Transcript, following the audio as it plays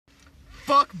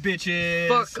Fuck bitches.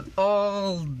 Fuck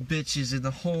all bitches in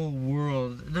the whole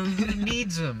world. No, who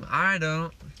needs them? I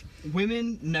don't.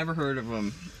 Women, never heard of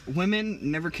them. Women,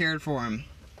 never cared for them.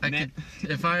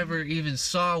 If I ever even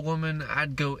saw a woman,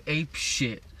 I'd go ape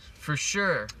shit. For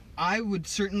sure. I would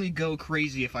certainly go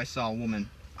crazy if I saw a woman.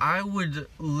 I would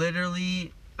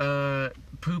literally,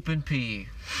 poop and pee.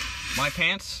 My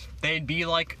pants, they'd be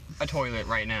like a toilet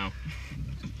right now.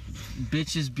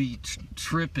 Bitches be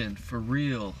tripping, for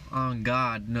real. On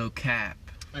God, no cap.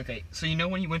 Okay, so you know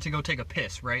when you went to go take a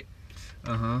piss, right?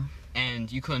 Uh-huh.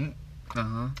 And you couldn't?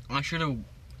 Uh-huh. I should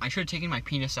have taken my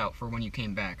penis out for when you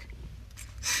came back.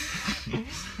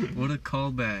 What a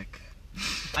callback.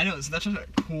 I know, that's such a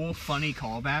cool, funny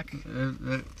callback.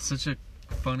 That's such a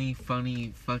funny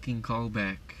fucking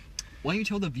callback. Why don't you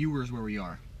tell the viewers where we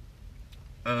are?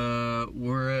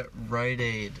 We're at Rite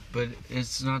Aid, but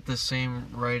it's not the same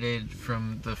Rite Aid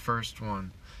from the first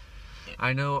one.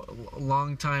 I know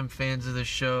longtime fans of the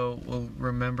show will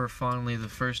remember fondly the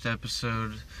first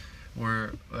episode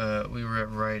where we were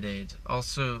at Rite Aid.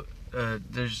 Also,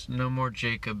 there's no more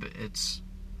Jacob, it's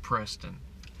Preston.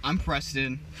 I'm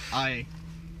Preston. I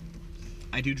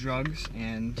do drugs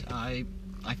and I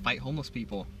fight homeless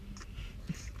people.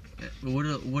 What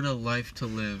a life to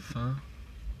live, huh?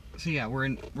 So yeah,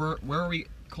 where are we,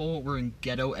 Cole? We're in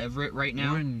ghetto Everett right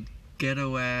now. We're in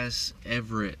ghetto ass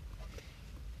Everett.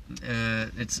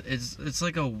 It's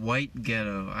like a white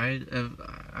ghetto. I've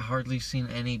hardly seen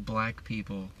any black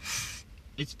people.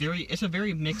 It's a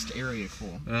very mixed area,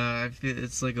 Cole. I feel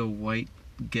it's like a white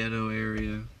ghetto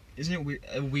area. Isn't it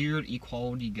a weird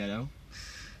equality ghetto?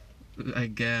 I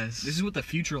guess. This is what the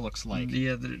future looks like.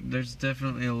 Yeah, there's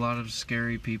definitely a lot of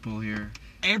scary people here.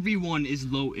 Everyone is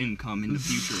low income in the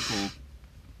future, Cole.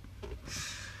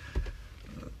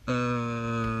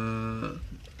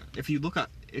 If you look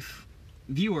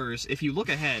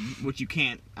ahead, which you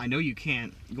can't, I know you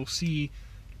can't, you'll see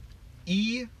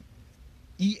EA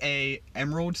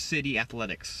Emerald City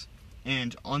Athletics,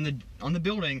 and on the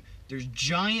building there's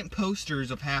giant posters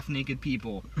of half-naked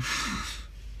people.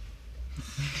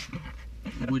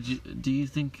 Do you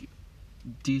think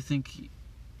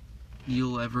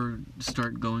you'll ever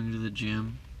start going to the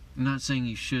gym? I'm not saying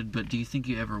you should, but do you think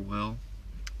you ever will?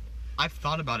 I've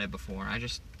thought about it before.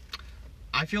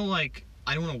 I feel like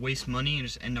I don't want to waste money and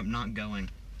just end up not going.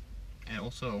 And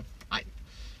also,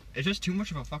 it's just too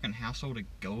much of a fucking hassle to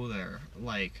go there.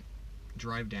 Like,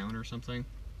 drive down or something.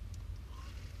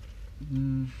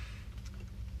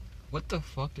 What the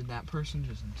fuck did that person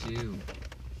just do?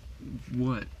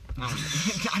 What?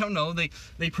 I don't know. They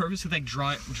purposely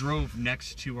drove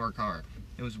next to our car.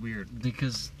 It was weird.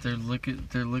 Because they're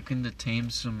looking to tame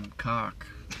some cock.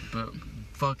 But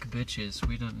fuck bitches.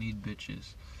 We don't need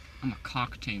bitches. I'm a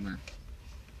cock tamer.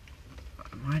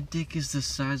 My dick is the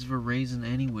size of a raisin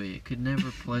anyway. It could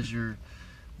never pleasure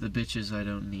the bitches I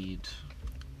don't need.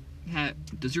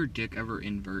 Does your dick ever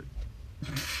invert?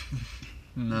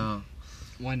 No.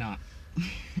 Why not?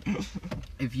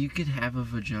 If you could have a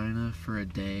vagina for a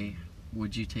day,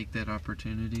 would you take that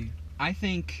opportunity? I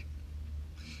think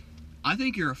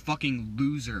you're a fucking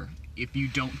loser if you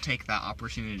don't take that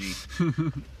opportunity.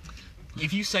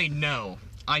 If you say no,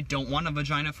 I don't want a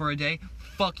vagina for a day,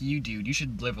 fuck you, dude. You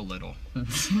should live a little. I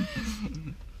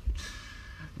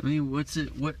mean,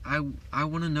 I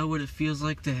want to know what it feels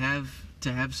like to have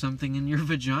something in your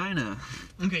vagina.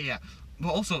 Okay, yeah.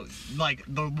 But also, like,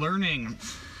 the learning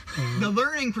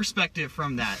perspective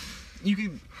from that. You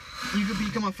could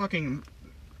become a fucking,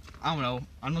 I don't know,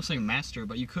 I'm not saying master,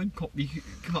 but could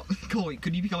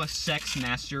you become a sex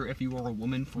master if you were a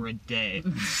woman for a day?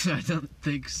 I don't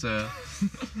think so.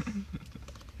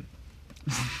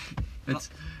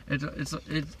 It's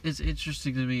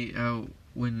interesting to me how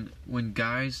when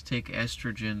guys take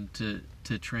estrogen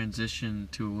to transition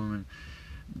to a woman,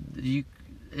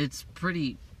 it's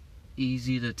pretty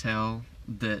easy to tell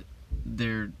that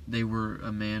they were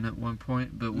a man at one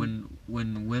point, but when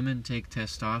women take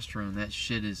testosterone, that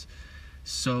shit is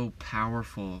so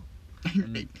powerful.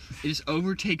 It just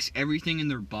overtakes everything in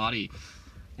their body.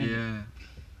 And yeah.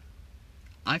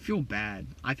 I feel bad.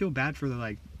 I feel bad for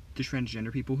the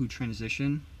transgender people who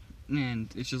transition,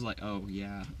 and it's just like, oh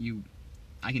yeah,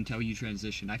 I can tell you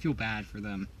transition. I feel bad for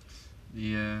them.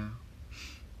 Yeah.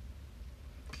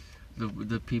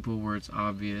 The people where it's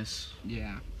obvious.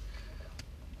 Yeah.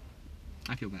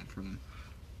 I feel bad for them.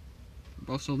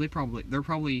 Also, they're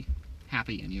probably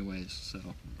happy anyways, so.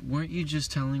 Weren't you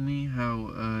just telling me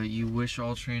how you wish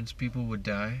all trans people would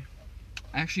die?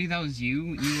 Actually, that was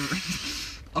you. You were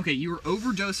okay. You were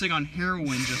overdosing on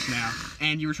heroin just now,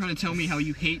 and you were trying to tell me how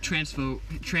you hate trans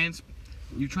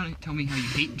you're trying to tell me how you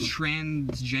hate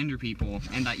transgender people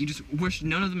and that you just wish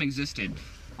none of them existed.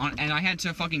 And I had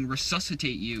to fucking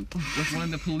resuscitate you with one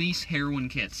of the police heroin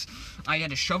kits. I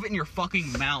had to shove it in your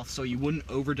fucking mouth so you wouldn't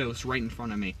overdose right in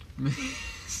front of me.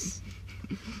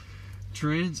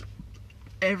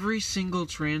 Every single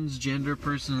transgender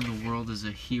person in the world is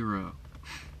a hero.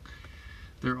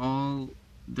 They're all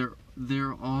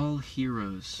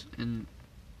heroes, and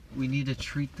we need to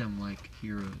treat them like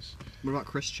heroes. What about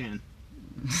Chris Chan?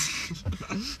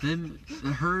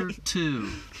 Her too.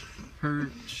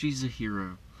 She's a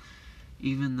hero,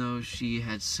 even though she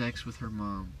had sex with her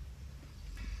mom.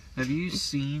 Have you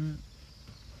seen?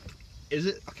 Is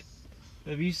it? Okay.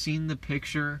 Have you seen the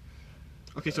picture?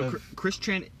 Okay, so Chris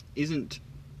Chan is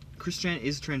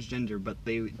transgender, but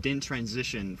they didn't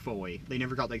transition fully. They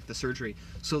never got like the surgery,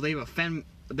 so they have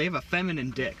a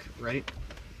feminine dick, right?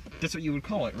 That's what you would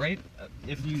call it, right?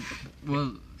 If you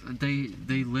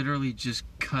they literally just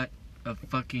cut a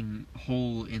fucking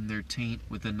hole in their taint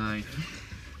with a knife.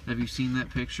 Have you seen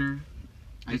that picture?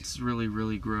 It's really,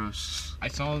 really gross. I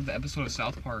saw the episode of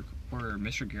South Park where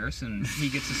Mr. Garrison he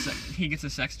gets a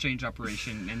sex change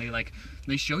operation, and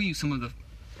they show you some of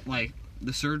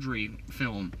the surgery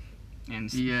film,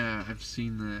 and yeah, I've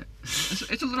seen that.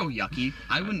 It's a little yucky.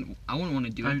 I wouldn't want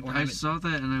to do it. I saw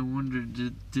that and I wondered,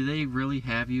 did they really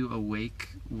have you awake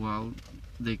while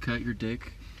they cut your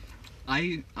dick?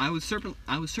 I would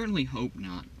certainly hope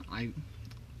not. What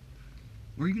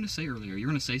were you gonna say earlier? You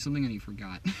were gonna say something and you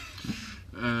forgot.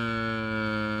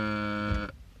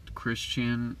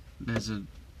 Christian has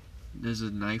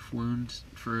a knife wound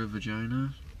for a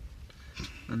vagina,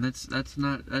 and that's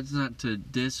not to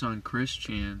diss on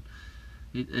Christian.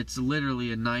 It's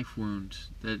literally a knife wound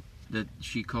that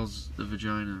she calls the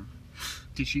vagina.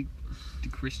 Did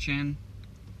Christian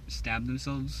stab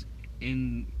themselves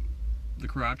in the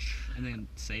crotch and then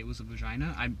say it was a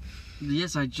vagina?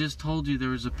 Yes, I just told you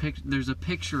there's a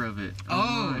picture of it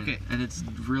online, oh, okay. And it's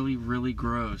really, really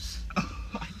gross.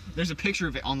 There's a picture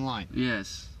of it online.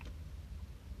 Yes.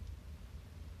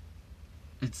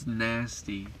 It's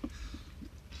nasty.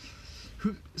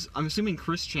 I'm assuming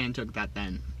Chris Chan took that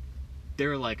then. They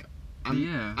were like,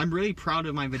 I'm really proud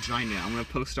of my vagina. I'm gonna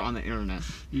post it on the internet.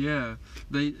 Yeah.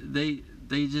 They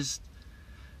just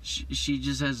she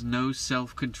just has no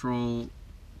self-control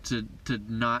to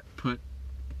not put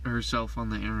herself on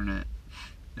the internet.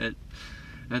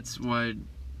 That's why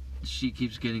she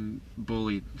keeps getting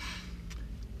bullied.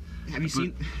 Have you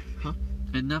seen? Huh?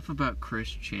 Enough about Chris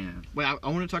Chan. Wait, I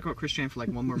want to talk about Chris Chan for like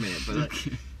one more minute. But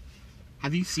okay.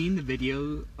 Have you seen the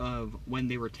video of when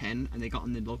they were 10 and they got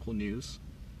in the local news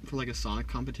for like a Sonic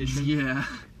competition? Yeah.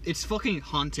 It's fucking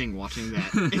haunting watching that.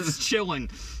 It's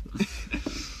chilling.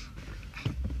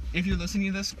 If you're listening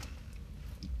to this,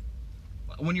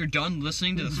 when you're done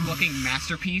listening to this fucking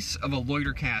masterpiece of a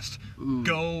Loitercast,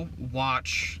 go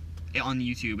watch it on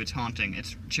YouTube. It's haunting.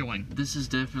 It's chilling. This is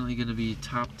definitely going to be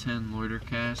top 10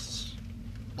 Loitercasts.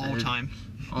 All time.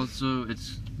 Also,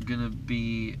 it's going to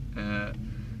be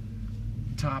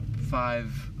top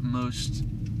 5 most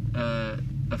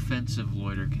offensive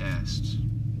Loitercasts.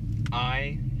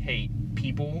 I hate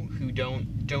people who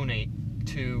don't donate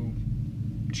to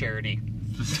charity.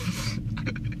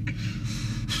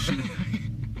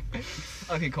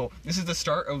 Okay, cool. This is the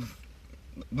start of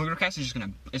Loitercast is just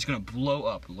gonna blow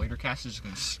up. Loitercast is just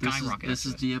gonna skyrocket. This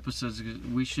is the episodes.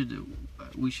 We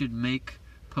should make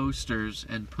posters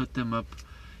and put them up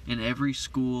in every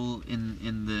school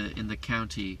in the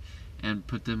county, and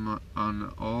put them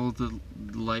on all the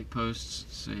light posts.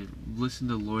 Say, listen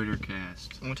to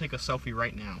Loitercast. I'm gonna take a selfie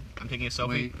right now. I'm taking a selfie.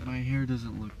 Wait, my hair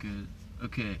doesn't look good.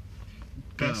 Okay.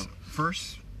 Guys,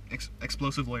 first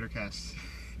explosive Loitercast.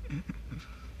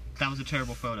 That was a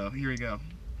terrible photo. Here we go.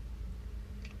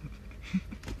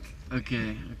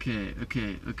 Okay.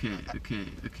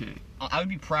 I would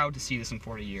be proud to see this in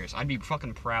 40 years. I'd be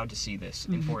fucking proud to see this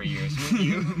in 40 years. Wouldn't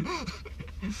you?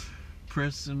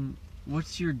 Preston,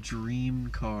 what's your dream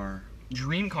car?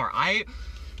 Dream car.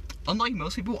 Unlike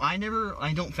most people, I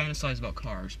don't fantasize about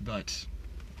cars, but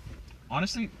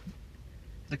honestly,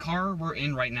 the car we're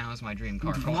in right now is my dream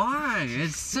car. Why?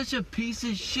 It's such a piece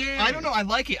of shit. I don't know. I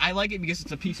like it. I like it because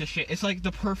it's a piece of shit. It's like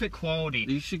the perfect quality.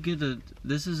 You should get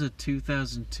this is a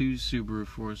 2002 Subaru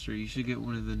Forester. You should get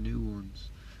one of the new ones.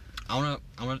 I want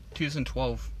a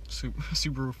 2012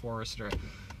 Subaru Forester.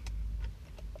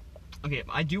 Okay,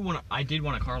 I did want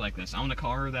a car like this. I want a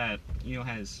car that,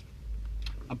 has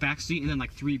a back seat and then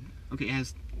like three. Okay, it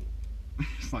has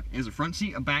a front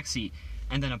seat, a back seat,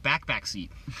 and then a back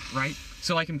seat, right?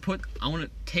 So I want to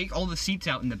take all the seats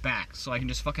out in the back, so I can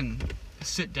just fucking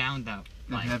sit down,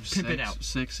 and have pimp it out.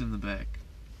 Sex in the back.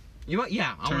 You know what?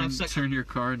 Yeah, I want to have sex. Turn your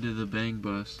car into the bang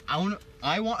bus. I want a car into the bang bus.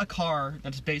 I want a car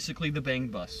that's basically the bang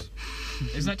bus.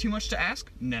 Is that too much to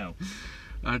ask? No.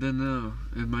 I don't know.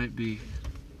 It might be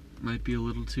a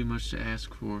little too much to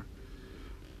ask for.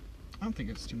 I don't think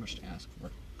it's too much to ask for.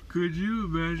 Could you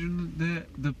imagine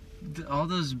that all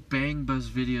those bang bus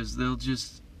videos? They'll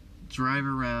just drive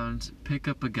around, pick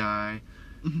up a guy,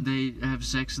 they have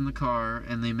sex in the car,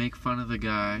 and they make fun of the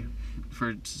guy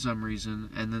for some reason,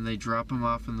 and then they drop him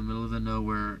off in the middle of the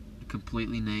nowhere,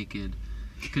 completely naked.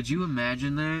 Could you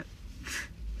imagine that?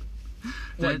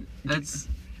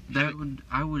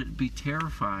 I would be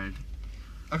terrified.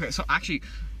 Okay, so actually,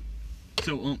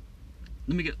 let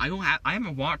me get. I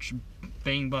haven't watched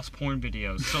bang bus porn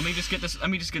videos, so let me just get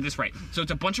this right. So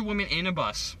it's a bunch of women in a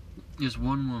bus. Just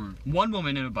one woman. One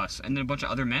woman in a bus, and then a bunch of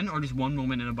other men, or just one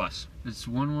woman in a bus? It's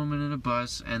one woman in a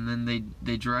bus, and then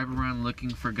they drive around looking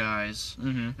for guys,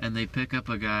 and they pick up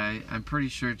a guy. I'm pretty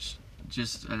sure it's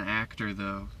just an actor,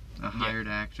 though, a hired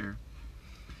actor.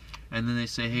 And then they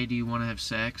say, "Hey, do you want to have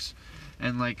sex?"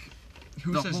 And like,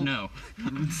 who says no?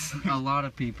 A lot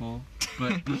of people,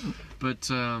 but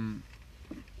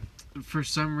for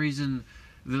some reason,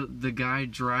 the guy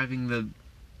driving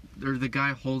the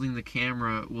guy holding the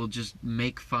camera will just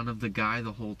make fun of the guy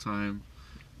the whole time.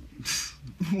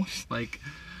 Like,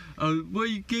 well,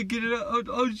 you can't get it out.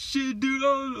 Oh shit, dude!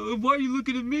 Oh, why are you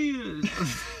looking at me?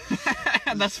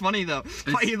 That's funny though.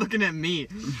 Why are you looking at me?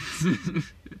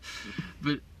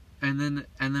 But and then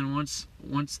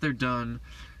once they're done,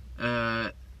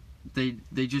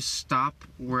 they just stop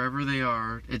wherever they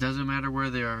are. It doesn't matter where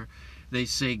they are. They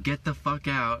say, "Get the fuck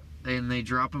out," and they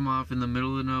drop him off in the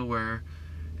middle of nowhere.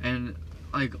 And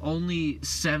like only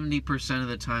 70% of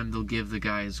the time they'll give the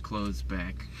guy his clothes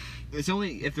back. It's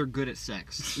only if they're good at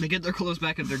sex. They get their clothes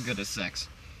back if they're good at sex.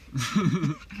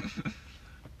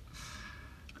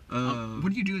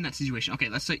 What do you do in that situation? Okay,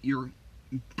 let's say you're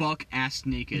buck ass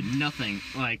naked, nothing.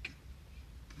 Like,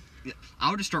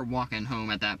 I would just start walking home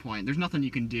at that point. There's nothing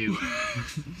you can do.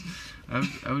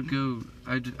 I would go.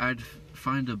 I'd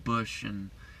find a bush and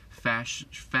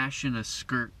fashion a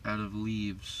skirt out of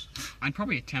leaves. I'd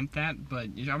probably attempt that, but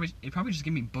it'd probably just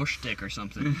give me bush dick or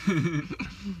something.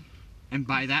 And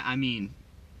by that I mean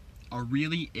a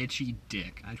really itchy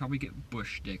dick. I'd probably get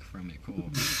bush dick from it.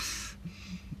 Cool.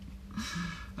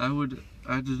 I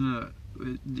don't know.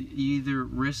 Either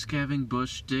risk having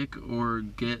bush dick or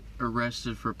get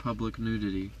arrested for public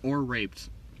nudity. Or raped.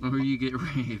 Or you get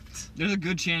raped. There's a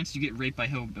good chance you get raped by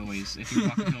hillbillies if you're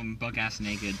walking home buck ass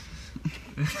naked.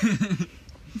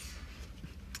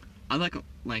 I like,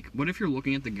 what if you're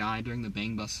looking at the guy during the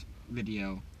bang bus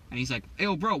video, and he's like,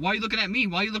 "Hey, bro, why are you looking at me?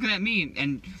 Why are you looking at me?"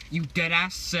 And you dead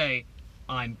ass say,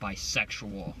 "I'm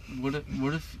bisexual."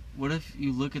 What if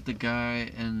you look at the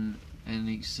guy and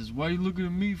he says, "Why are you looking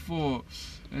at me for?"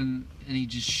 And he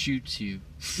just shoots you.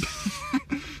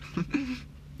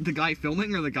 The guy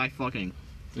filming or the guy fucking?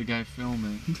 The guy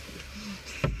filming.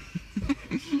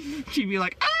 She'd be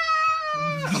like, "Ah!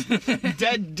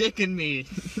 Dead dick in me."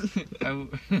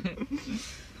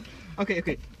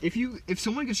 Okay. If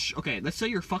someone gets let's say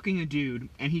you're fucking a dude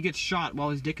and he gets shot while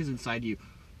his dick is inside you.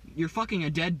 You're fucking a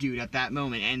dead dude at that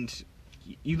moment, and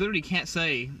you literally can't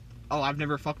say, "Oh, I've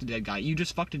never fucked a dead guy." You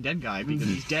just fucked a dead guy because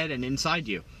he's dead and inside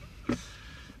you.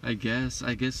 I guess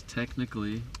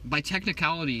technically. By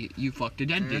technicality, you fucked a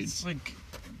dead dude. It's like,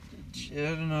 I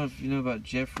don't know if you know about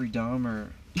Jeffrey Dahmer,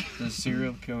 the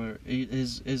serial killer.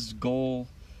 His goal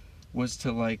was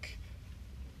to like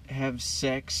have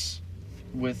sex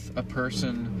with a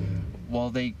person while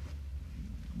they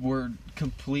were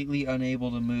completely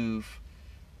unable to move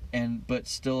but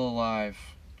still alive.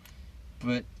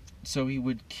 But so he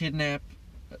would kidnap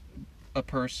a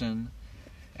person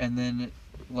and then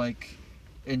like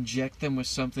inject them with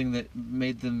something that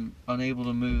made them unable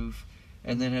to move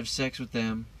and then have sex with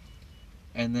them.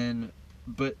 And then,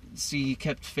 but see, he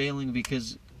kept failing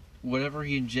because whatever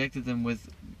he injected them with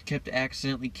kept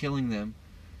accidentally killing them.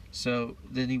 So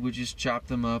then he would just chop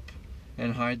them up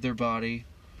and hide their body.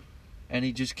 And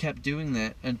he just kept doing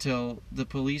that until the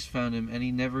police found him, and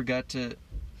he never got to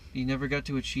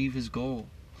achieve his goal.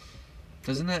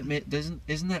 Isn't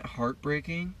that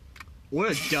heartbreaking?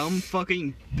 What a dumb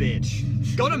fucking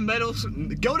bitch. Go to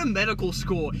medical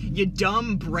school, you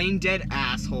dumb brain dead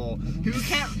asshole. Who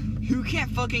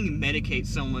can't fucking medicate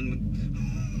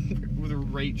someone with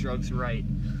right drugs right?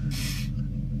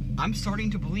 I'm starting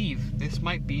to believe this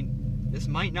might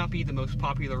not be the most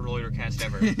popular Loitercast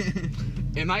ever.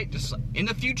 It might just in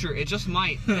the future it just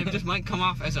might come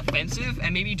off as offensive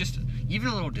and maybe just even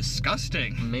a little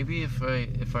disgusting. Maybe if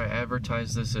I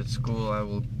advertise this at school, I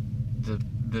will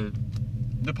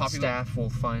The popular staff will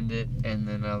find it, and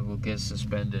then I will get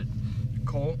suspended.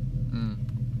 Cole. Mm.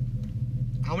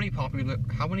 How many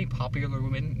popular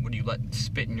women would you let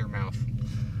spit in your mouth?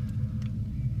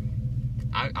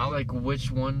 I'll Like, which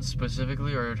one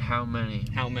specifically, or how many?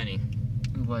 How many?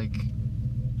 Like,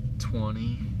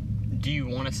 20? Do you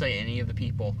want to say any of the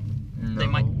people? No. They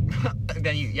might.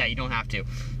 Then you don't have to.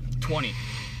 20.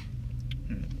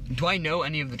 Do I know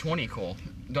any of the 20, Cole?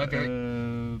 Do I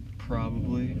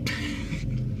Probably.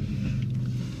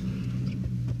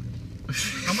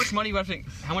 How much money would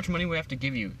we have to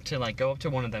give you to like go up to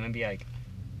one of them and be like,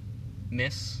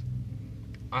 Miss,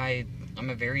 I'm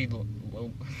a very low.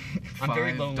 I'm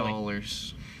very lonely.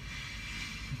 $5.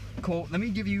 Cole, let me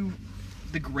give you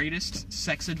the greatest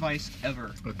sex advice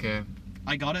ever. Okay.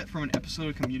 I got it from an episode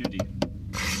of Community.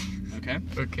 Okay?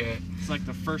 Okay. It's like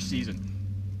the first season.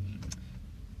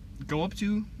 Go up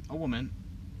to a woman.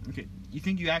 Okay, you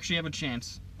think you actually have a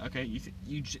chance. Okay,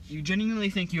 you genuinely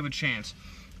think you have a chance.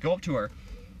 Go up to her.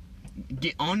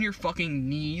 Get on your fucking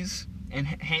knees and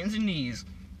hands and knees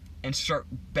and start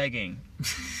begging.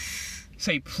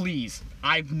 Say, please,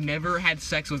 I've never had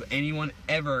sex with anyone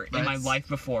ever in my life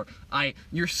before.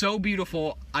 You're so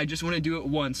beautiful, I just want to do it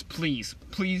once, please.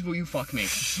 Please, will you fuck me?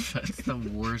 That's the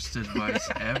worst advice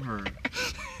ever.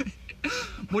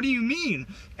 What do you mean?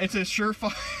 It's a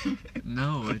surefire.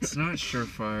 No, it's not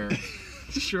surefire.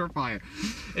 It's a surefire.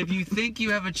 If you think you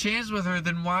have a chance with her,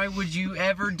 then why would you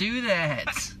ever do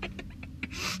that?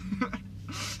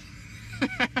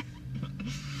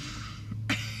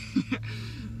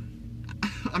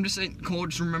 I'm just saying, Cole,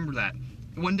 just remember that.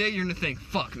 One day you're gonna think,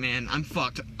 fuck, man, I'm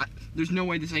fucked. There's no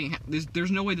way this ain't.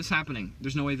 There's no way this happening.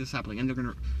 There's no way this happening. And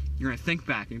you're gonna think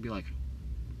back and be like,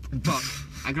 fuck,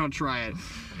 I gotta try it.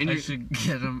 And I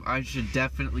should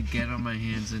definitely get on my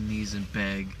hands and knees and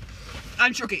beg.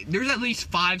 I'm sure. Okay, there's at least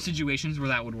 5 situations where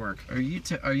that would work. Are you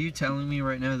telling me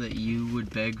right now that you would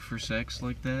beg for sex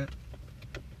like that?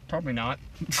 Probably not.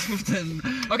 Then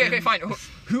Okay, fine.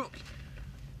 Who?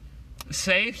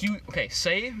 Say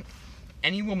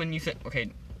any woman you think.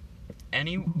 Okay,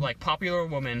 any like popular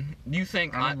woman you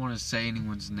think. I don't want to say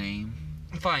anyone's name.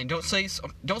 Fine. Don't say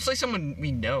someone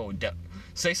we know.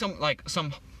 Say some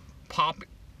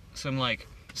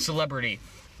celebrity.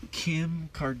 Kim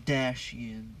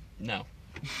Kardashian. No.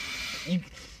 You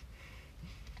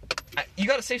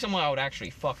gotta say someone I would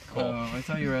actually fuck, Cole. Oh, I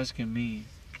thought you were asking me.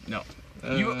 No.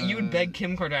 You would beg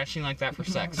Kim Kardashian like that for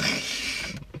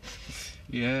sex.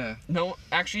 Yeah. No,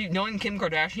 actually, knowing Kim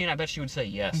Kardashian, I bet she would say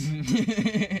yes.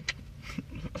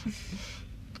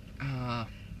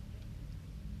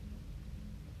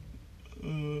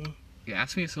 Yeah,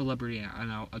 ask me a celebrity,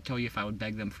 and I'll tell you if I would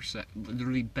beg them for sex.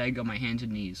 Literally beg on my hands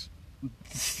and knees.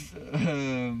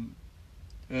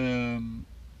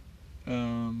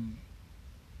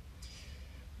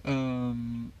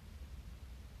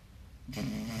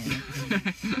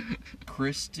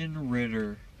 Kristen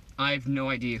Ritter. I have no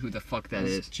idea who the fuck that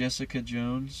is. Jessica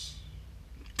Jones.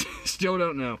 Still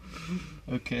don't know.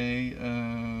 Okay,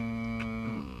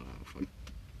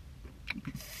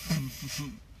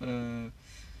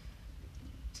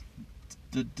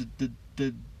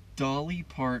 the Dolly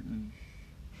Parton.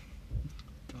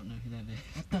 Don't know who that is.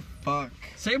 What the fuck?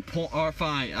 Say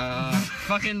fine.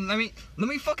 Fucking let me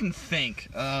fucking think.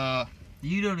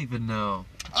 You don't even know.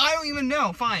 I don't even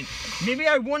know. Fine. Maybe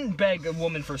I wouldn't beg a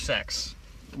woman for sex.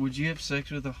 Would you have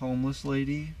sex with a homeless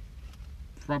lady?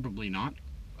 Probably not.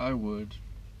 I would.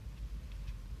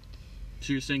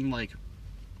 So you're saying like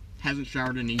hasn't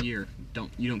showered in a year.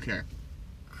 You don't care.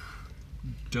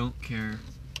 Don't care.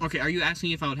 Okay, are you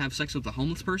asking if I would have sex with a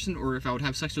homeless person, or if I would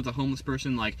have sex with a homeless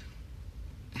person, like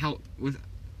how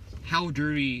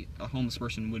dirty a homeless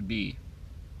person would be?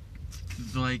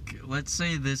 Like, let's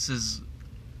say this is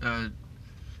a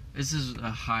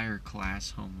higher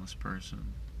class homeless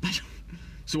person.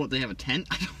 So what? They have a tent?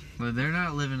 Well, they're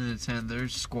not living in a tent. They're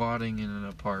squatting in an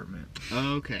apartment.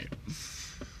 Okay.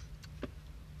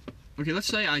 Okay, let's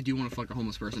say I do want to fuck a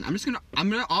homeless person. I'm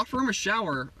gonna offer him a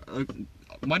shower.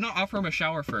 Why not offer him a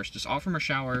shower first? Just offer him a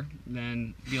shower,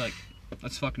 then be like,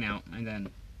 let's fuck now, and then,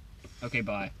 okay,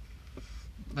 bye.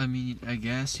 I mean, I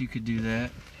guess you could do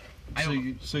that.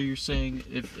 So you're saying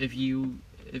if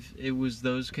it was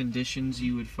those conditions,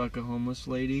 you would fuck a homeless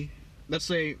lady? Let's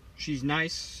say she's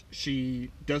nice.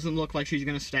 She doesn't look like she's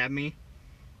gonna stab me.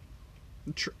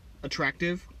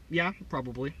 Attractive? Yeah,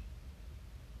 probably.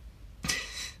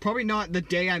 Probably not the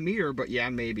day I meet her, but yeah,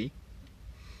 maybe.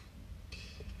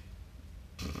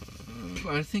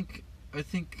 I think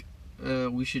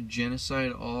we should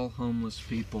genocide all homeless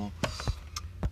people.